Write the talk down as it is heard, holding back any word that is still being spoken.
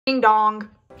Ding dong.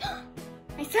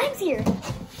 My slime's here.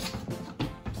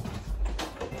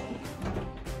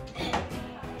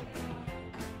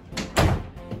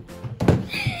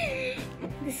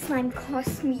 This slime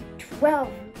cost me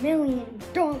 $12 million.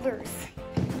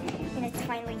 And it's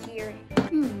finally here.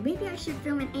 Maybe I should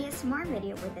film an ASMR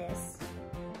video for this.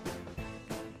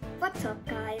 What's up,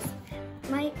 guys?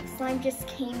 My slime just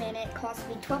came in. It cost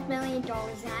me $12 million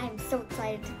and I am so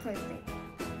excited to play with it.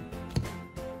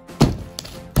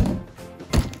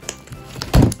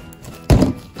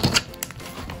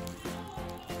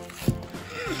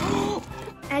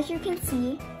 As you can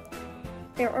see,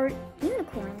 there are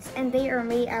unicorns and they are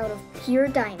made out of pure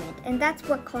diamond, and that's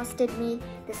what costed me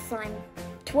this slime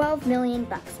 $12 million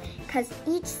because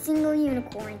each single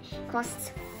unicorn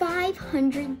costs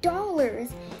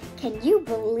 $500. Can you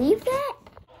believe that?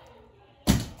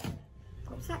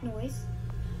 What's that noise?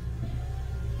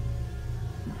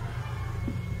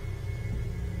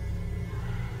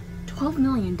 $12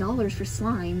 million for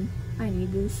slime. I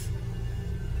need this.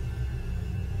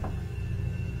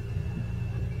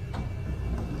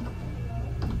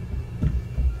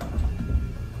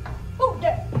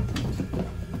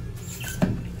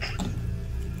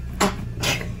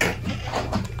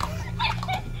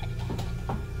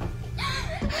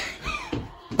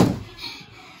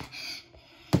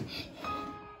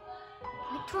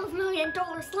 $12 million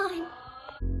slime.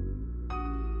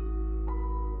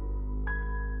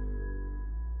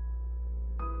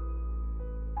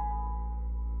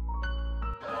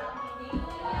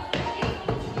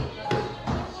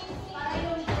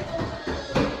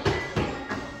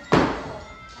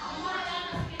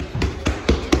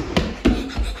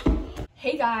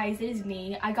 Hey guys, it is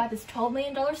me. I got this $12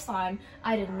 million slime.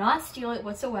 I did not steal it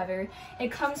whatsoever.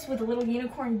 It comes with little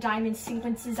unicorn diamond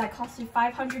sequences that costed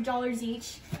 $500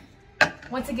 each.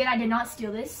 Once again, I did not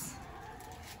steal this.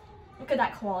 Look at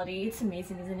that quality. It's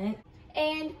amazing, isn't it?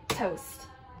 And toast.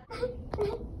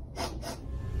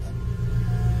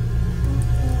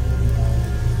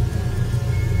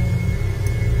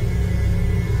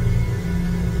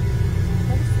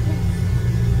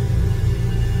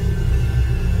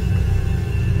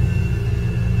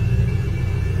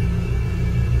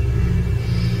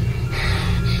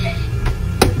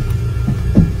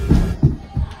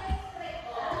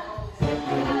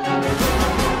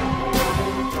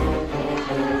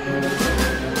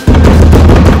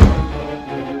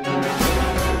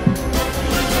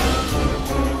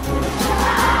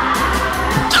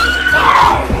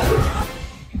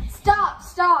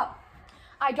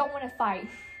 I don't want to fight.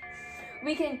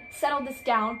 We can settle this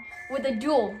down with a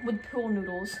duel with pool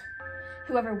noodles.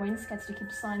 Whoever wins gets to keep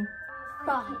the slime. I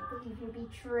can't believe you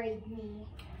betrayed me.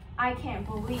 I can't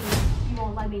believe you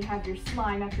won't let me have your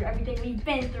slime after everything we've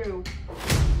been through.